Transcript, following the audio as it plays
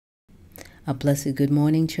A blessed good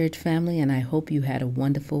morning, church family, and I hope you had a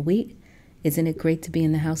wonderful week. Isn't it great to be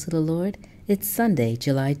in the house of the Lord? It's Sunday,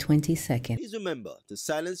 July 22nd. Please remember to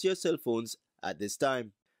silence your cell phones at this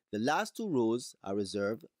time. The last two rows are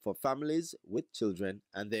reserved for families with children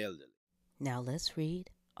and the elderly. Now let's read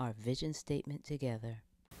our vision statement together.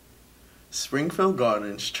 Springfield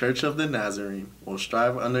Gardens Church of the Nazarene will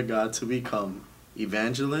strive under God to become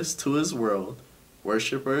evangelists to His world,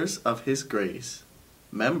 worshipers of His grace,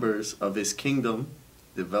 members of His kingdom,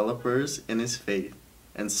 developers in His faith,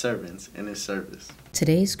 and servants in His service.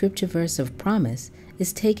 Today's scripture verse of promise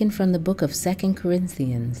is taken from the book of 2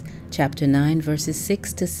 Corinthians, chapter 9, verses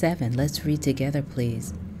 6 to 7. Let's read together,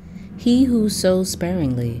 please. He who sows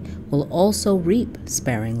sparingly will also reap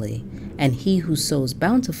sparingly, and he who sows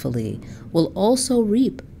bountifully will also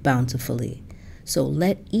reap bountifully. So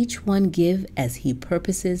let each one give as he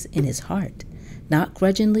purposes in his heart, not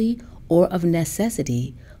grudgingly or of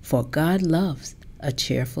necessity, for God loves a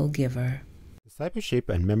cheerful giver. Discipleship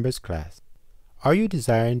and Members Class. Are you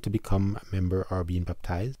desiring to become a member or being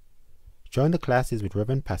baptized? Join the classes with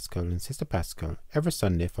Reverend Pascal and Sister Pascal every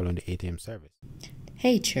Sunday following the 8 a.m. service.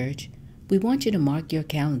 Hey church, we want you to mark your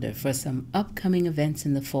calendar for some upcoming events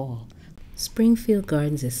in the fall. Springfield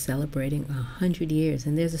Gardens is celebrating 100 years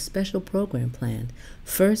and there's a special program planned.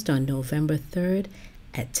 First on November 3rd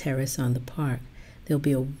at Terrace on the Park. There'll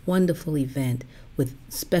be a wonderful event with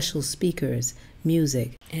special speakers,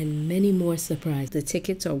 music, and many more surprises. The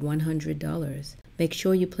tickets are $100. Make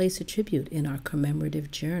sure you place a tribute in our commemorative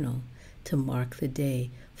journal to mark the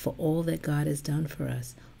day for all that God has done for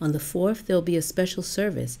us. On the 4th, there'll be a special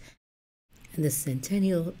service, and the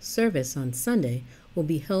centennial service on Sunday will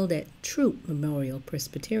be held at Troop Memorial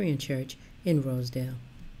Presbyterian Church in Rosedale.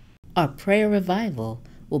 Our prayer revival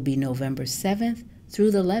will be November 7th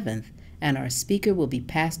through the 11th, and our speaker will be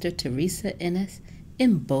Pastor Teresa Innes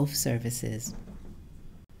in both services.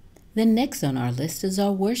 Then next on our list is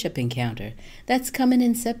our worship encounter. That's coming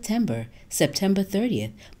in September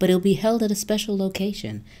 30th, but it'll be held at a special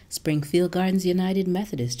location, Springfield Gardens United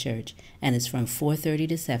Methodist Church, and it's from 4:30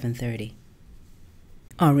 to 7:30.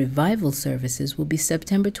 Our revival services will be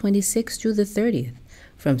September 26th through the 30th,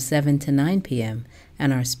 from 7 to 9 p.m.,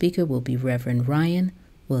 and our speaker will be Reverend Ryan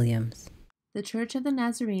Williams. The Church of the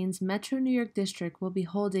Nazarenes Metro New York District will be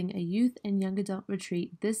holding a youth and young adult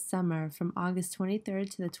retreat this summer from August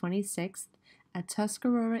 23rd to the 26th at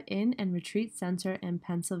Tuscarora Inn and Retreat Center in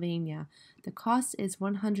Pennsylvania. The cost is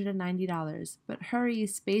 $190, but hurry,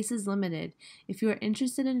 space is limited. If you are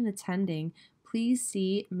interested in attending, please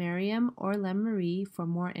see Miriam or Len-Marie for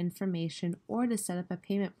more information or to set up a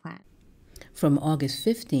payment plan. From August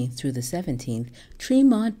 15th through the 17th,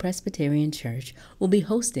 Tremont Presbyterian Church will be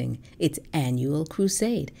hosting its annual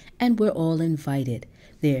crusade, and we're all invited.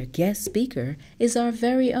 Their guest speaker is our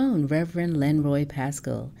very own Reverend Lenroy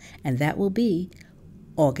Pascal, and that will be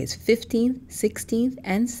August 15th, 16th,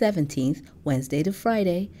 and 17th, Wednesday to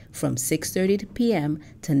Friday, from 6:30 p.m.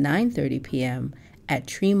 to 9:30 p.m. at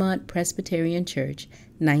Tremont Presbyterian Church,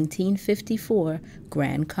 1954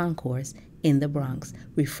 Grand Concourse, in the Bronx.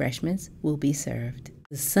 Refreshments will be served.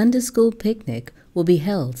 The Sunday School Picnic will be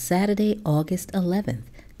held Saturday, August 11th,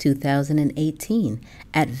 2018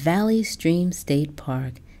 at Valley Stream State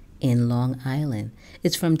Park in Long Island.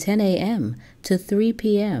 It's from 10 a.m. to 3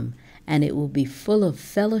 p.m. and it will be full of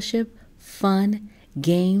fellowship, fun,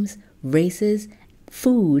 games, races,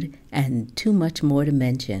 food, and too much more to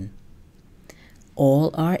mention. All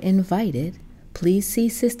are invited. Please see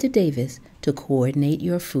Sister Davis to coordinate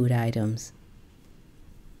your food items.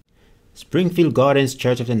 Springfield Gardens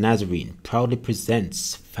Church of the Nazarene proudly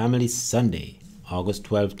presents Family Sunday, August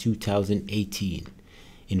 12, 2018.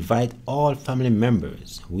 Invite all family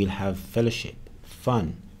members. We'll have fellowship,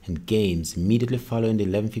 fun, and games immediately following the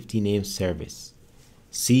 11:15 a.m. service.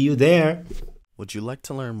 See you there! Would you like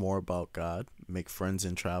to learn more about God, make friends,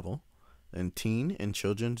 and travel? Then Teen and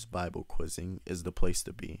Children's Bible Quizzing is the place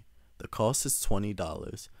to be. The cost is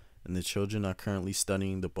 $20, and the children are currently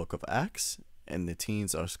studying the book of Acts, and the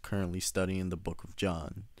teens are currently studying the book of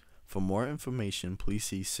John. For more information, please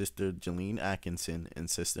see Sister Jeline Atkinson and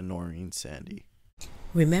Sister Noreen Sandy.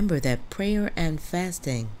 Remember that prayer and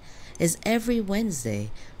fasting is every Wednesday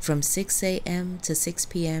from 6 a.m. to 6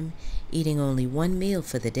 p.m., eating only one meal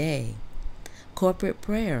for the day. Corporate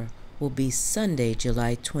prayer will be Sunday,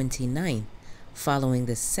 July 29th, following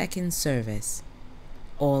the second service.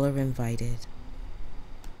 All are invited.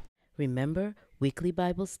 Remember, weekly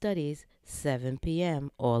Bible studies, 7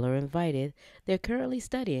 p.m. All are invited. They're currently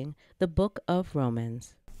studying the book of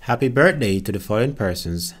Romans. Happy birthday to the following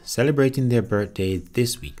persons celebrating their birthday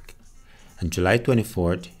this week. On July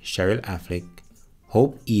 24th, Cheryl Affleck,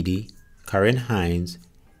 Hope Edie, Karen Hines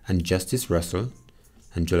and Justice Russell.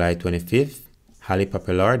 On July 25th, Hallie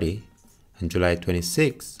Papalardi. On July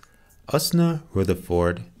 26th, Usna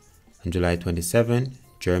Rutherford. On July 27th,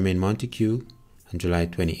 Jermaine Montague. On July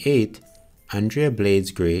 28th, Andrea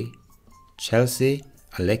Blades Gray, Chelsea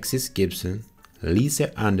Alexis Gibson,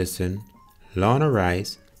 Lisa Anderson, Lorna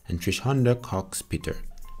Rice, and Trishonda Cox Peter.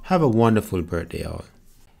 Have a wonderful birthday, all.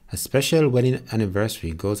 A special wedding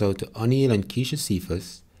anniversary goes out to O'Neill and Keisha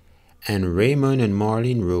Cephas, and Raymond and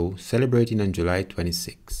Marlene Rowe celebrating on July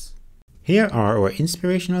 26. Here are our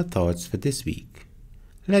inspirational thoughts for this week.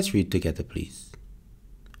 Let's read together, please.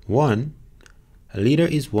 1. A leader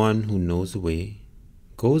is one who knows the way,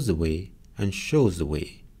 goes the way, and shows the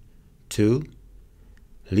way. 2.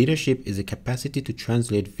 Leadership is a capacity to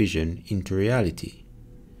translate vision into reality.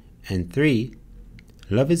 And 3.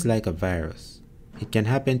 Love is like a virus. It can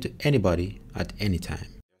happen to anybody at any time.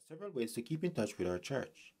 There are several ways to keep in touch with our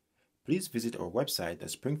church. Please visit our website at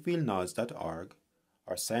springfieldnods.org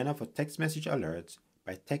or sign up for text message alerts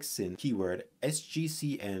by texting keyword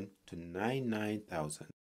SGCN to 99000.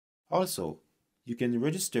 Also, you can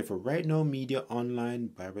register for Right Now Media online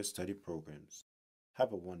Bible study programs.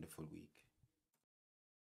 Have a wonderful week.